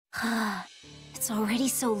It's already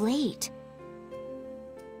so late.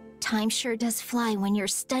 Time sure does fly when you're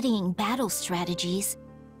studying battle strategies.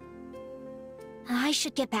 I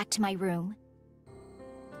should get back to my room.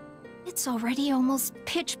 It's already almost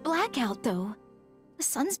pitch black out, though. The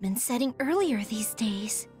sun's been setting earlier these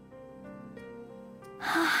days.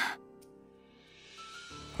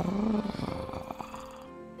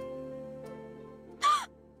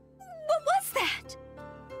 What was that?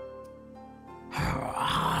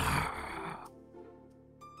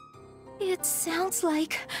 It sounds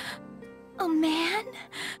like a man?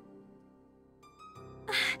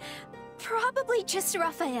 Probably just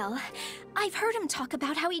Raphael. I've heard him talk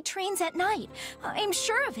about how he trains at night. I'm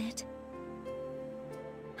sure of it.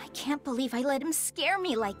 I can't believe I let him scare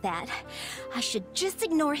me like that. I should just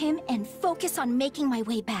ignore him and focus on making my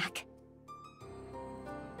way back.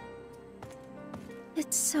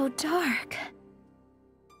 It's so dark.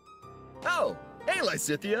 Oh, hey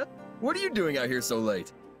Lysithea! What are you doing out here so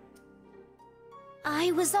late?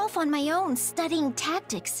 I was off on my own studying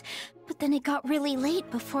tactics, but then it got really late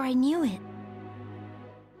before I knew it.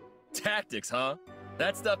 Tactics, huh?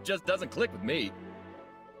 That stuff just doesn't click with me.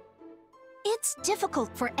 It's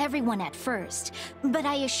difficult for everyone at first, but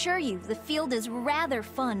I assure you the field is rather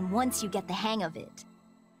fun once you get the hang of it.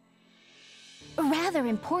 Rather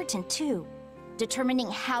important, too. Determining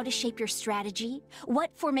how to shape your strategy,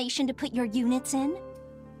 what formation to put your units in.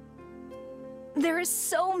 There are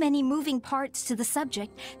so many moving parts to the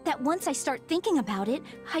subject that once I start thinking about it,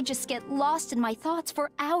 I just get lost in my thoughts for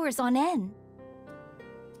hours on end.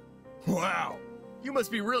 Wow! You must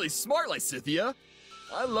be really smart, Lysithea!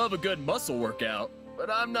 I love a good muscle workout, but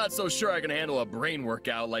I'm not so sure I can handle a brain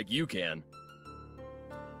workout like you can.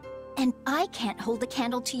 And I can't hold a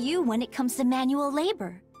candle to you when it comes to manual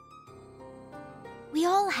labor. We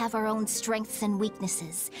all have our own strengths and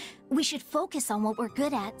weaknesses. We should focus on what we're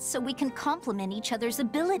good at so we can complement each other's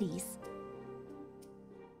abilities.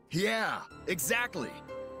 Yeah, exactly.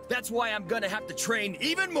 That's why I'm gonna have to train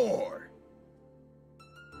even more.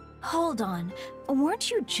 Hold on, weren't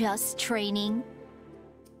you just training?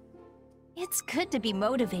 It's good to be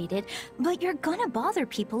motivated, but you're gonna bother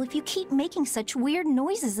people if you keep making such weird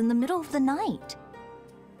noises in the middle of the night.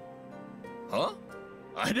 Huh?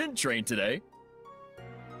 I didn't train today.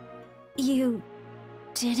 You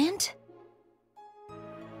didn't?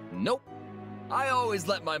 Nope. I always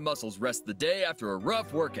let my muscles rest the day after a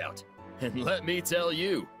rough workout. And let me tell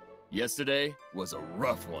you, yesterday was a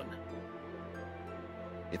rough one.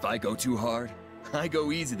 If I go too hard, I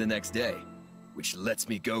go easy the next day, which lets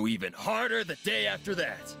me go even harder the day after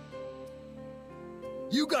that.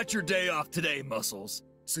 You got your day off today, muscles,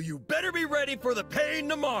 so you better be ready for the pain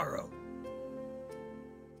tomorrow.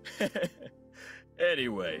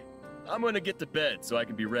 Anyway, I'm gonna get to bed so I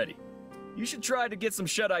can be ready. You should try to get some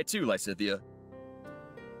shut-eye too, Lysithea.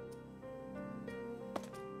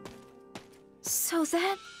 So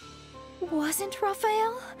that wasn't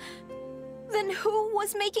Raphael? Then who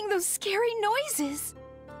was making those scary noises?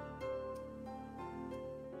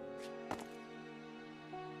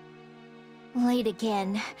 Late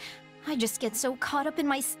again. I just get so caught up in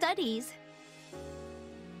my studies.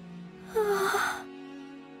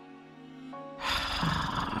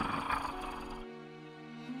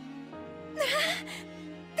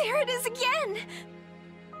 There it is again!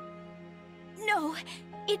 No,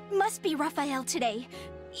 it must be Raphael today.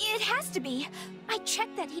 It has to be. I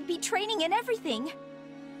checked that he'd be training and everything.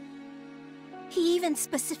 He even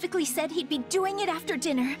specifically said he'd be doing it after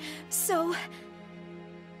dinner, so...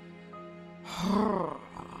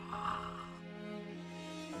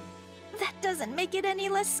 That doesn't make it any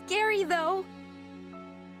less scary, though.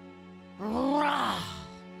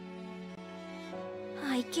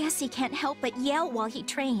 I guess he can't help but yell while he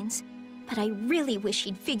trains, but I really wish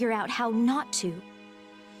he'd figure out how not to.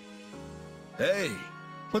 Hey,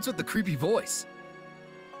 what's with the creepy voice?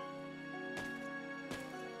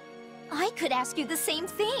 I could ask you the same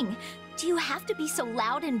thing. Do you have to be so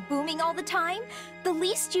loud and booming all the time? The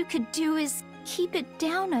least you could do is keep it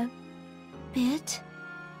down a bit.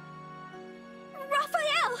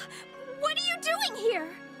 Raphael! What are you doing here?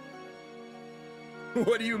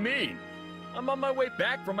 What do you mean? I'm on my way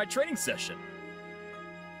back from my training session.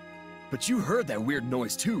 But you heard that weird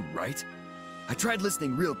noise too, right? I tried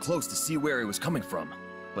listening real close to see where it was coming from,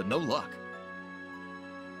 but no luck.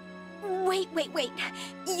 Wait.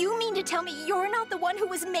 You mean to tell me you're not the one who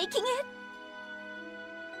was making it?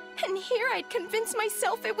 And here I'd convinced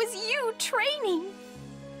myself it was you training.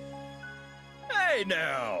 Hey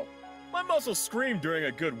now! My muscles scream during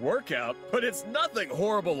a good workout, but it's nothing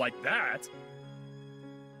horrible like that.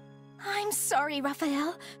 I'm sorry,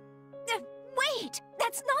 Raphael. Wait!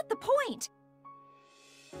 That's not point.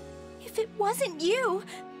 If it wasn't you,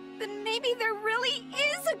 then maybe there really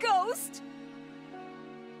is a ghost.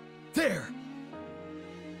 There!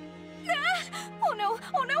 Ah! Oh no,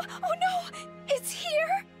 oh no, oh no! It's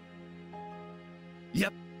here!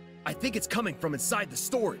 Yep, I think it's coming from inside the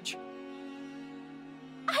storage.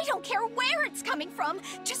 I don't care where it's coming from.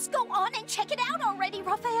 Just go on and check it out already,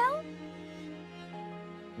 Raphael.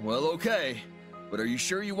 Well, okay. But are you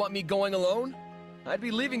sure you want me going alone? I'd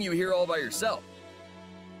be leaving you here all by yourself.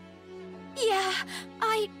 Yeah,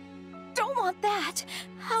 I don't want that.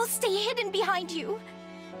 I'll stay hidden behind you.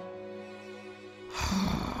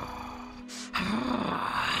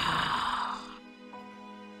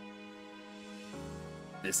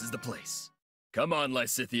 This is the place. Come on,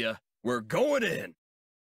 Lysithea. We're going in!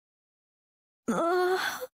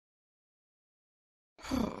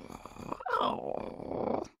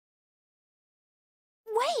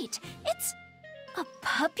 Wait, it's a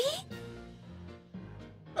puppy?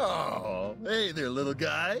 Oh, hey there, little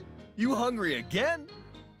guy. You hungry again?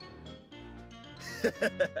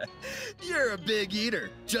 You're a big eater,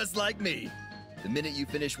 just like me. The minute you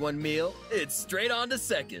finish one meal, it's straight on to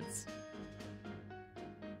seconds.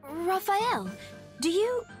 Raphael, do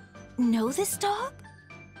you know this dog?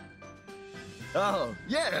 Oh,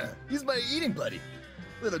 yeah, he's my eating buddy.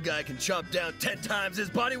 Little guy can chomp down 10 times his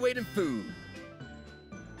body weight in food.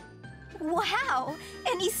 Wow,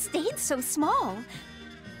 and he stayed so small.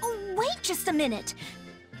 Wait just a minute.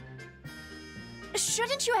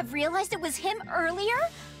 Shouldn't you have realized it was him earlier?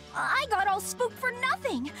 I got all spooked for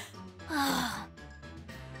nothing.